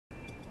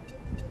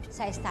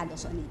sa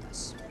Estados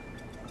Unidos?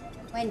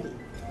 Wendy?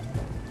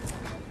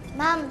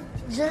 Ma'am,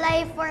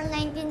 July 4,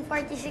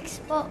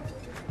 1946 po.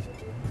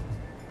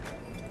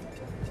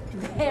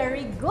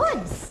 Very good!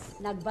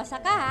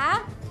 Nagbasa ka, ha?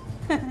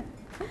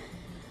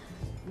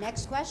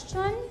 Next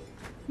question.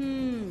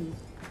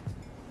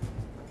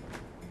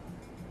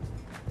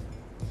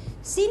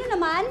 Sino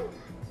naman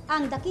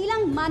ang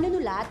dakilang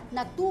manunulat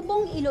na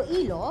Tubong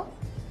Iloilo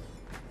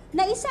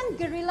na isang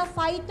guerrilla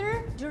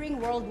fighter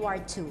during World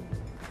War II?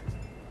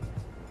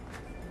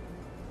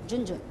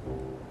 Junjun.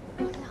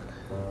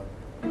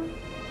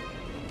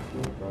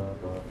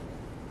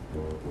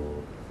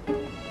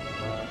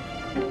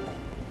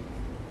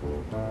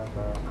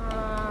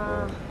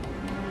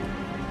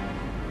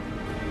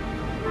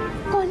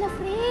 Cola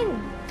friend.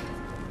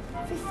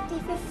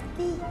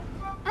 50-50.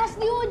 Ask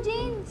the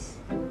audience.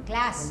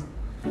 Class,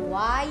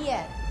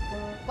 quiet.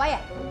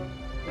 Quiet.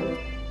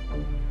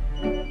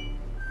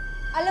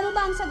 Alam mo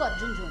ba ang sagot,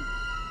 Junjun?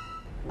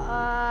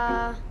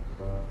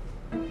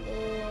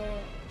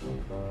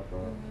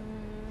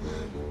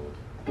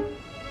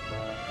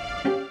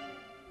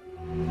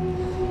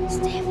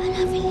 Stefan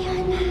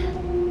Avellana.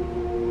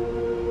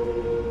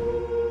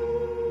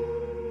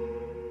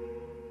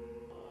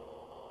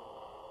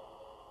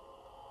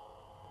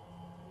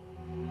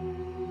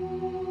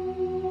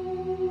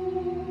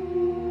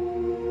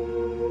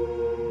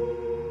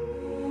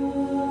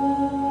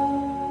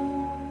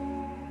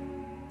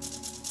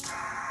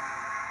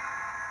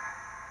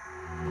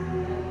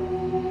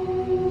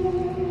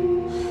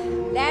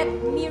 Let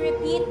me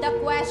repeat the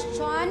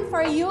question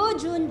for you,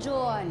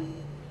 Junjun.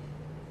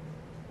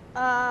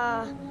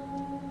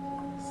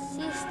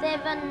 Si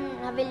Stefan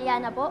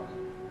Avellana po?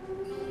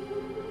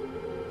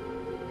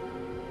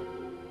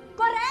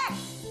 Correct!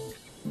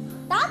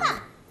 Tama!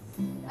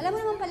 Alam mo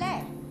naman pala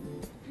eh.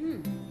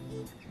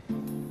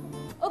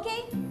 Okay.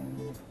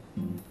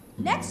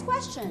 Next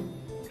question.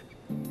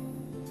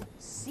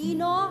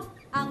 Sino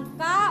ang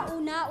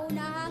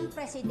kauna-unahang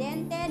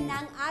presidente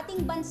ng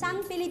ating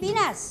bansang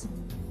Pilipinas?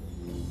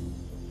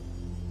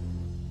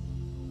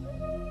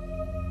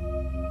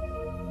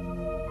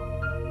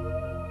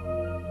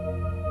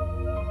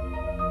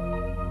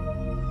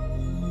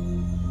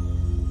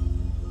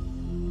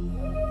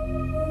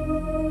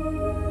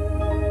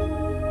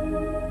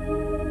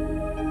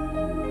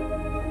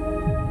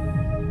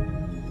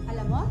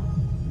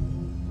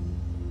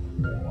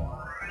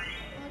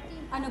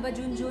 Ano ba,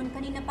 Junjun?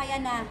 Kanina pa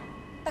yan na.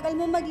 Tagal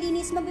mo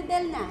maglinis,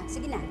 mabibel na.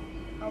 Sige na.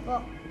 Opo.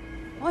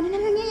 O, ano na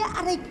nangyayari?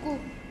 Aray ko.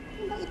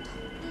 Ano ba ito?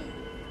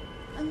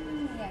 Ano na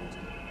nangyayari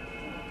dyan?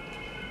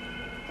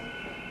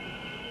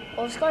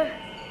 Oscar,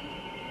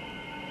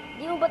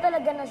 di mo ba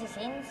talaga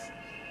nasisense?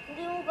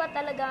 Hindi mo ba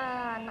talaga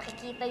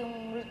nakikita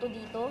yung multo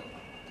dito?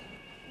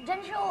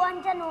 Diyan siya,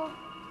 andyan oh.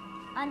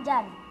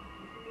 Andyan.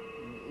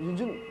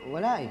 Yun,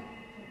 wala eh.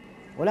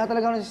 Wala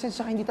talaga ako nasisense,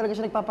 saka hindi talaga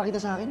siya nagpapakita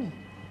sa akin eh.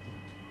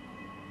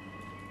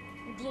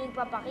 Hindi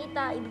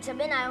nagpapakita. Ibig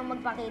sabihin, ayaw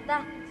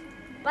magpakita.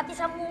 Pati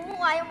sa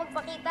mumu, ayaw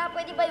magpakita.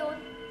 Pwede ba yun?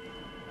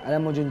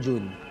 Alam mo,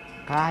 Junjun,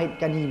 kahit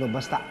kanino,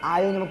 basta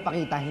ayaw niya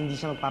magpakita, hindi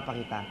siya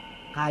magpapakita.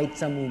 Kahit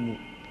sa mumu.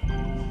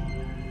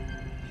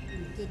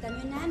 Kita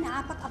nyo na,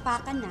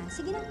 naapak-apakan na.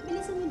 Sige na,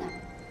 bilisan nyo na.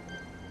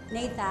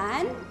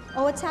 Nathan?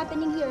 Oh, what's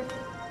happening here?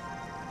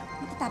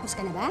 Matatapos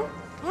ka na ba?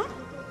 Ha?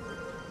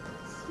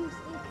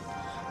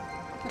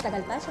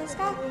 Matagal pa,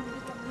 Sheska?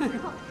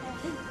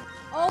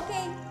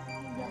 Okay.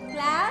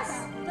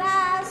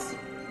 Class,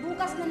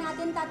 bukas na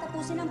natin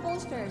tatapusin ang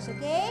posters,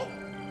 okay?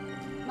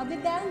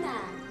 Magbibel na.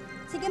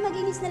 Sige,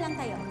 maginis na lang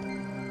kayo.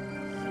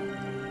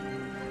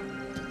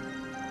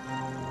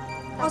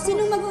 O,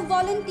 sinong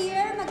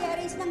mag-volunteer,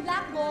 mag-erase ng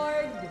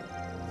blackboard?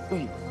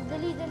 Uy,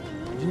 Dali.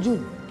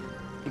 Junjun,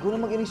 ikaw na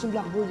mag-erase ng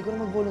blackboard, ikaw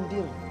na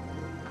mag-volunteer.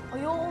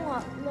 Ayoko nga.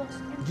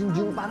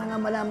 Junjun, para nga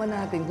malaman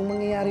natin kung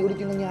mangyayari ulit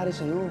yung nangyari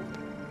sa'yo.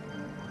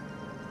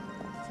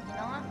 Sige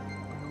na nga.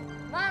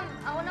 Ma'am,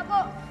 ako na po.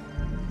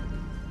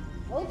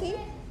 Okay.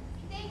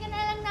 Hintayin ka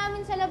na lang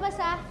namin sa labas,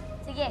 ha?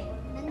 Sige.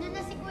 Nandun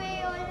na si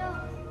Kuya Yolo.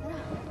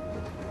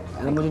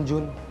 Alam mo,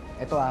 Junjun,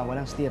 eto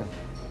walang steer.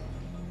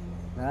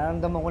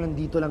 Nararamdaman ko lang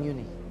dito lang yun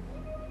eh.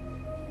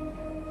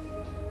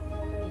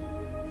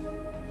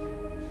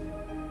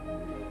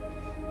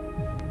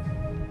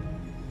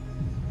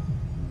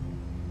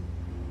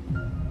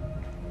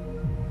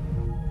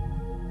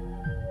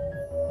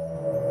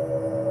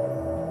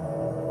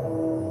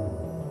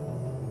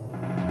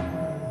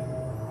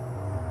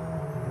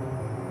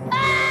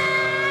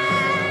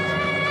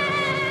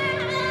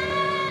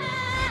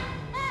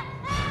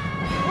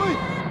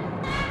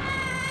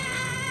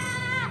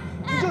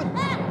 Junjun!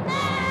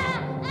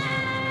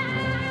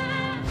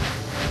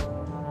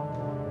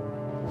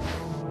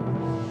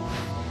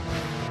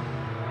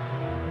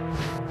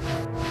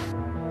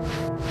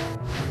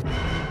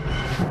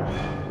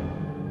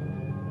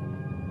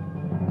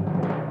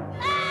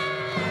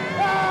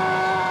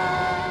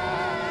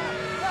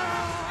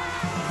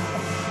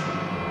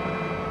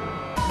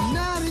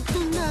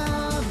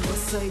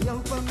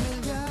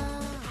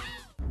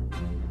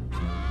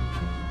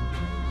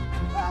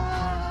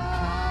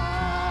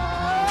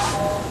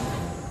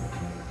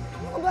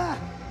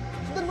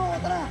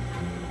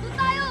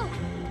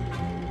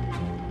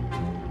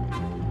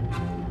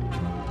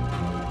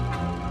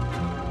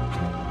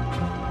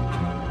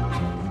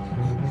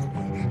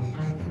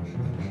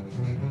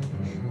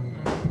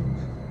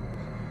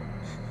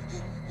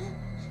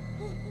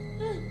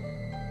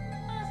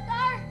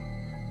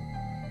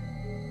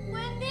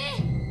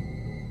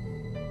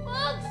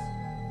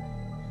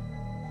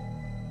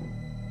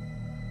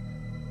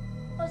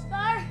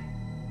 Oscar!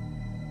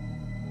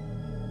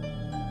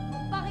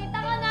 Pakita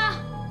ka na!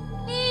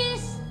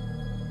 Please!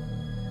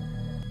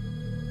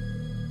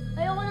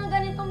 Ayoko ng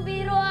ganitong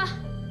biro ah!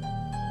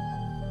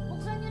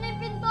 Buksan niyo na yung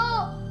pinto!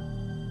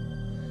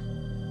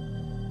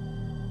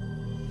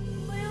 Ano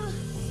ba yun?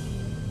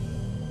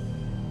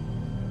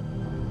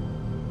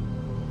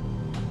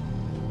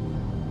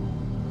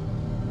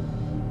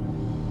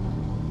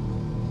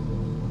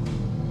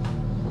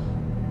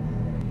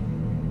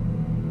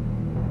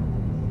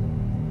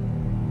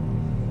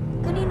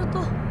 Kanino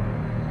to?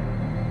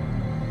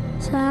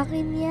 Sa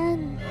akin yan.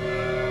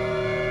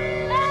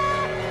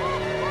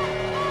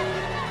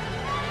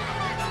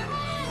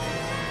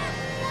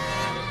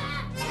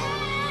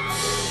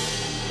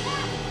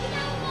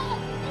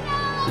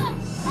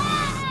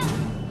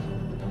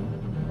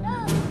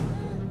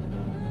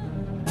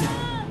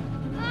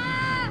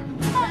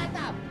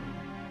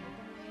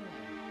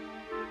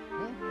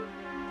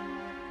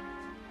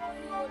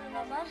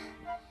 Naman?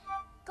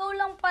 Ikaw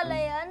lang pala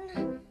yan?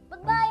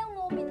 Ba't ba ayaw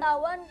mo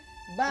bitawan?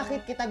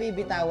 Bakit kita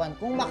bibitawan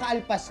kung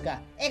makaalpas ka?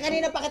 Eh,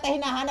 kanina pa kita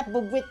hinahanap,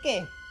 bugwit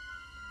ka eh.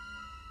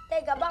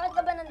 Teka, bakit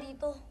ka ba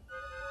nandito?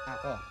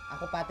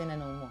 Ako pa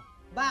tinanong mo.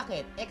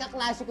 Bakit? Eh,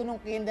 kaklase ko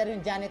nung kinder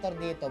yung janitor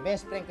dito.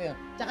 Best friend ko yun.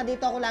 Tsaka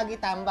dito ako lagi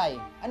tambay.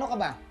 Ano ka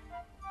ba?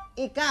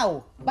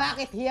 Ikaw,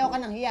 bakit hiyaw ka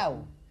ng hiyaw?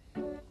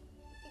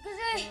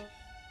 Kasi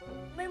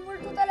may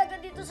multo talaga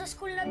dito sa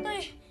school na to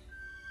eh.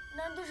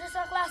 Nandun siya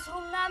sa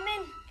classroom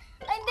namin.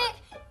 Ay, hindi!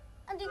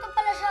 Andito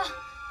pala siya.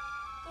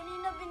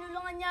 Kanina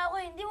binulungan niya ako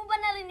eh. Hindi mo ba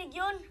narinig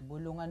yun?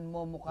 Bulungan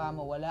mo, mukha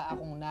mo. Wala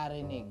akong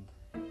narinig.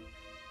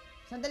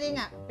 Sandali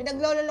nga.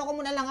 Pinaglololo ko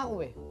muna lang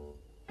ako eh.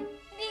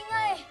 Hindi nga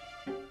eh.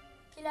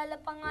 Kilala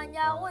pa nga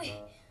niya ako eh.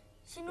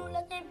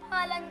 Sinulat niya yung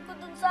pangalan ko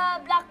dun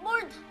sa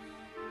blackboard.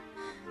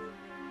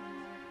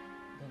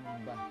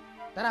 Ganun ba?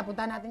 Tara,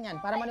 puntahan natin yan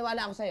para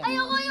maniwala ako sa'yo.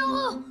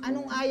 Ayoko!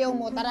 Anong ayaw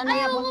mo? Tara na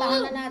nga,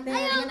 puntahan na natin.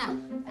 Halika na.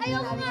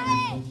 Ayoko nga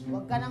eh!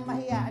 Huwag ka nang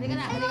mahiya. Halika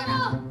na, halika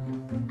na.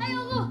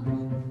 Ayoko!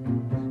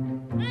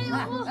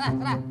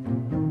 Tara.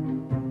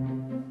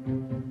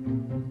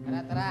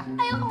 Tara.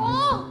 Ayoko!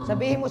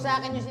 Sabihin mo sa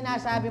akin yung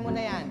sinasabi mo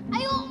na yan.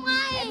 Ayoko nga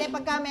eh! Eh,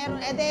 pagka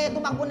meron,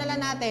 tumakbo na lang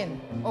natin.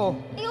 Oh.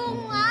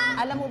 Ayoko nga!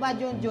 Alam mo ba,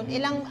 Junjun,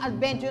 ilang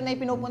adventure na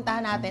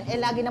pinupuntahan natin,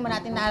 lagi naman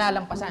natin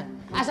nalalampasan.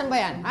 Asan ba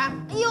yan, ha?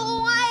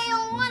 Ayoko nga!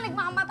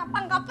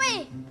 Nagmakamatapang ka pa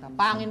eh!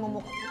 Tapangin mo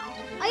mukha.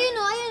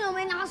 Ayun o,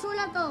 may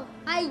nakasulat o.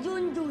 Ay,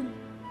 Junjun.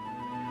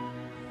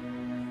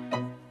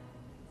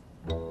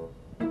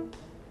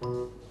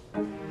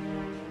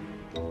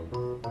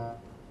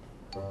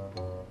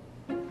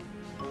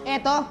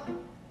 Eto?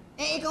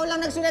 Eh, ikaw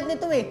lang nagsulat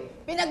nito eh.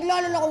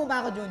 Pinagloloko mo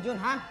ba ako,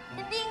 Junjun, ha?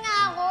 Hindi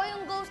nga ako,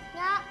 yung ghost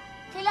niya.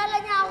 Kilala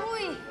niya ako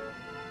eh.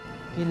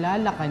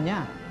 Kilala ka niya.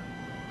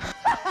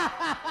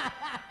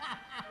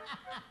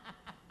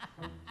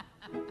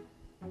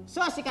 So,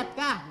 sikat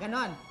ka,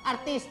 ganon.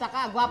 Artista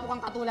ka, gwapo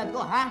kang katulad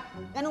ko, ha?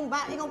 Ganun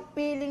ba? Ikaw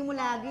feeling mo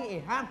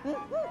lagi eh, ha?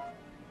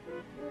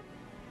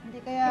 Hindi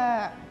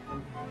kaya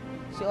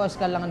si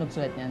Oscar lang ang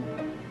nagsulat niyan.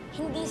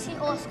 Hindi si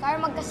Oscar,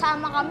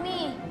 magkasama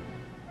kami.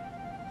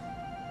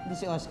 Hindi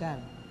si Oscar.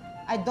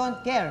 I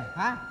don't care,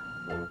 ha?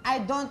 I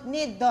don't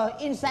need the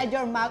inside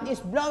your mouth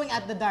is blowing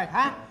at the dark,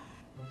 ha?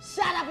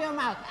 Shut up your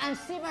mouth and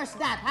simmers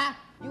that, ha?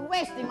 You're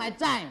wasting my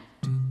time.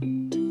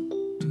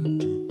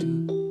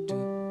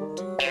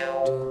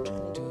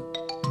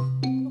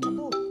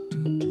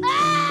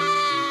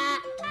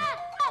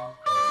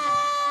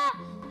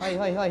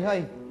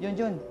 Hoy.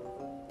 Junjun,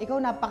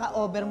 ikaw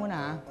napaka-over mo na,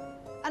 ha?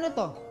 Ano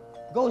to?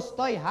 Ghost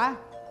toy, ha?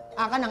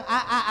 Aka ng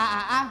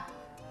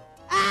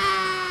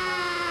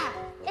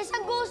Eh,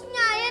 sa ghost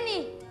niya, yan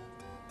eh.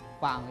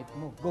 Pangit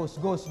mo. Ghost.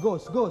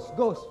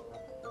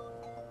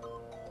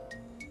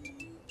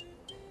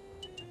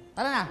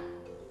 Tara na.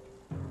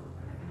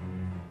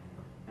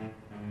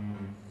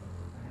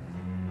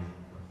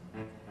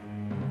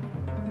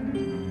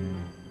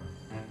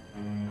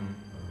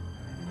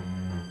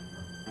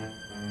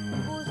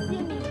 Ghost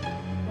yan eh.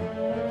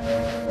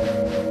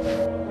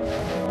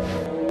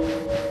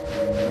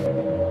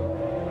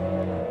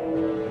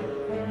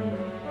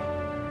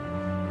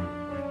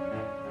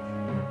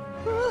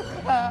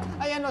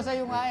 Ayan o,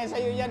 sa'yo nga eh.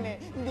 Sa'yo yan eh.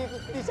 Hindi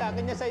sa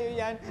akin niya, sa'yo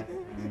yan.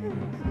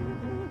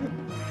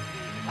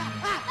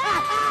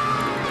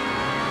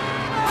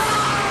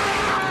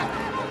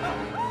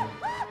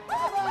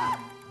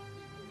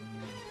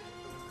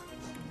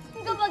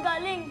 Saan ka ba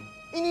galing?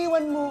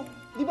 Iniwan mo.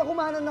 Di ba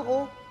kumanan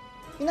ako?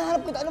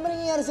 Hinahanap kita. Ano ba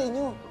nangyayari sa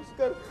inyo?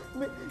 Oscar,